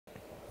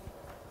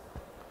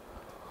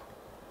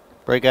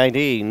Break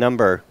ID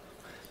number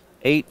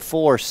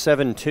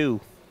 8472.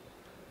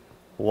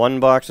 One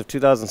box of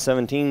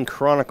 2017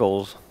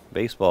 Chronicles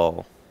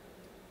baseball.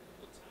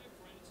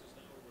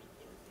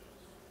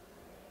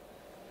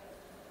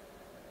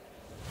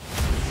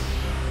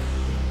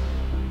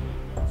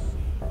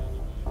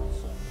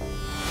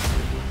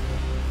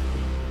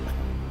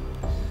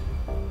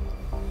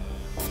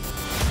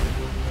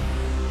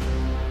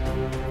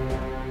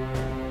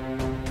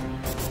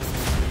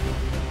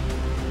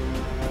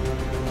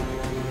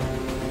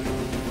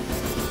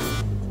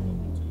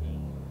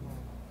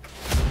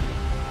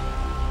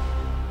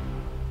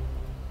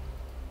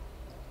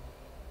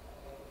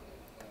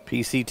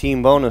 PC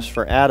team bonus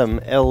for Adam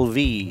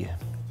LV.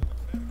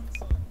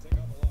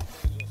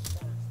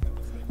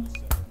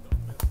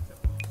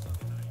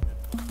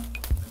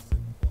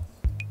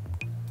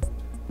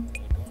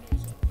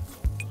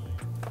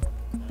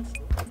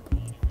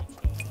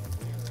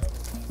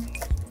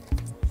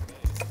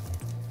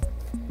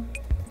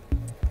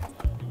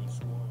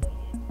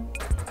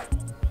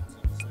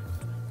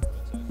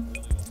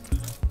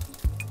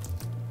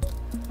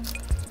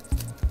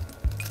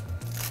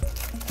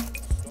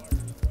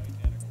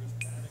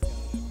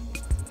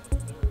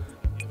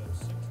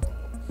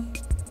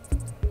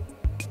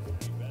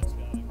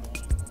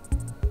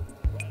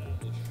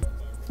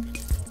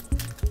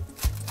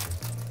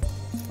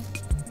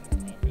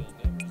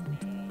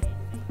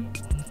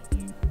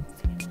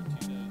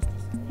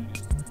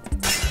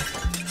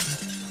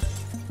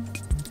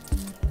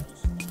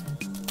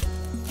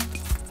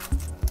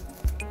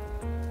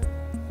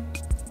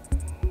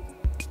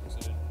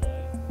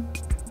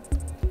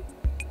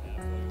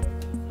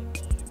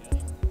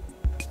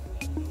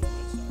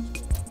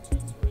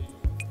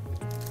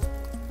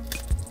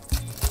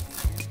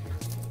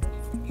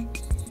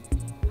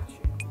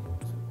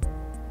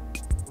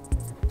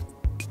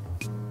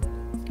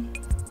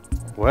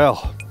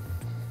 Well,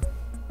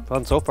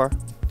 fun so far.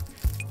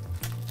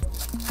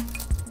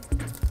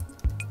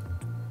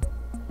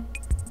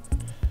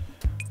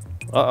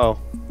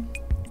 Uh-oh.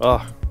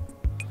 Oh,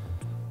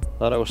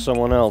 thought it was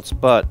someone else,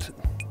 but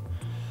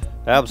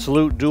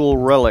absolute dual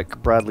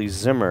relic Bradley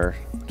Zimmer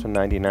to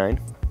 99.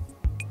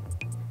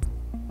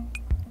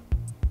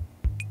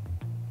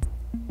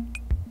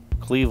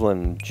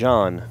 Cleveland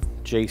John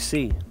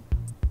JC.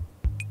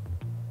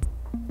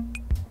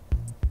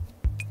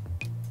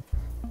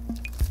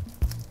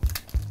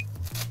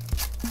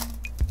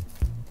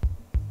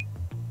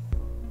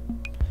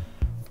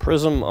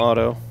 Prism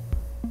Auto.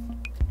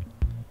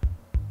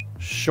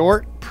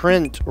 Short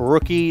print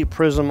rookie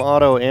Prism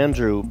Auto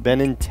Andrew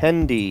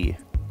Benintendi.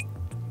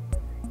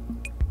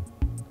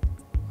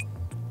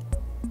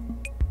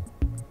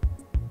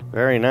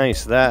 Very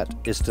nice. That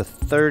is to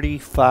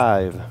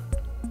 35.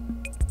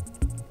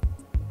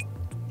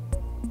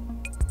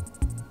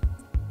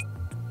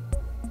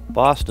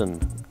 Boston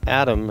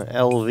Adam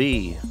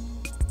LV.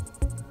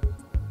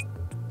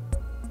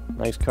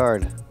 Nice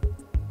card.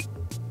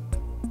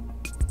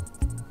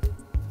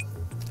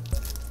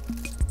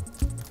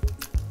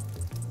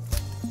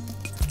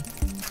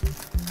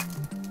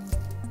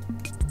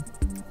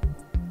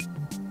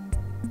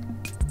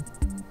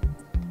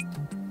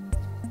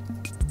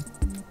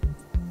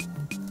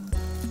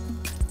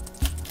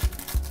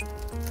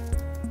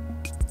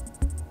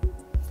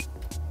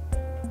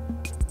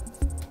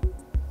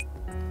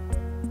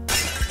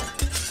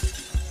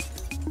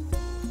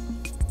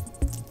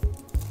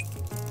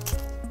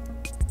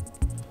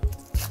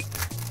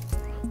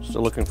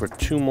 Still looking for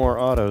two more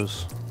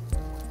autos.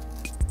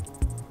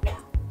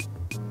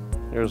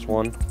 Here's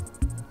one.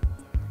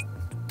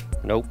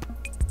 Nope.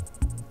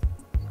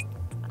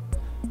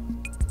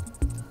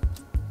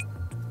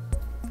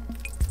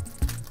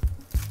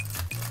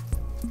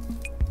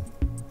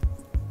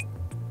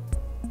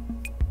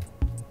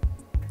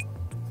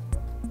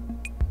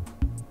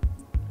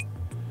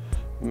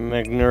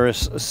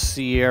 Magnurus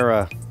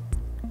Sierra.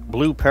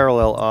 Blue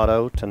parallel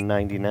auto to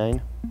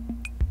 99.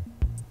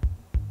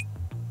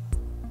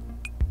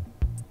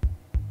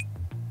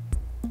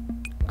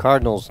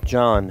 Cardinals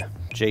John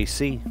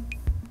JC.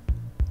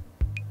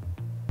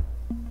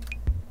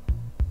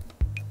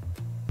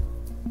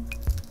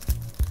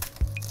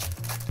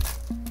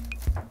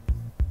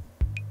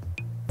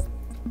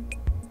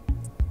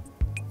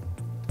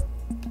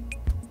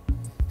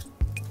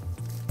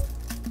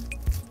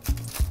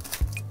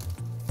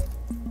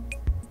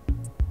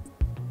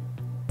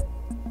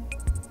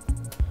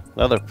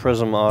 Another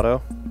Prism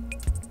Auto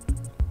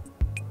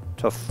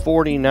to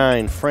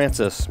 49,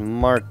 Francis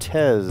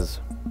Martez.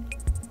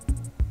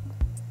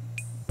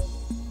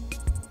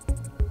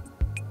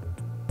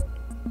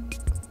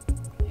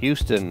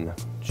 Houston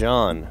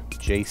John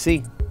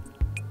JC.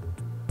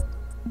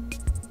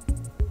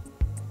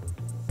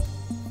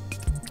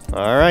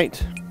 All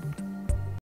right.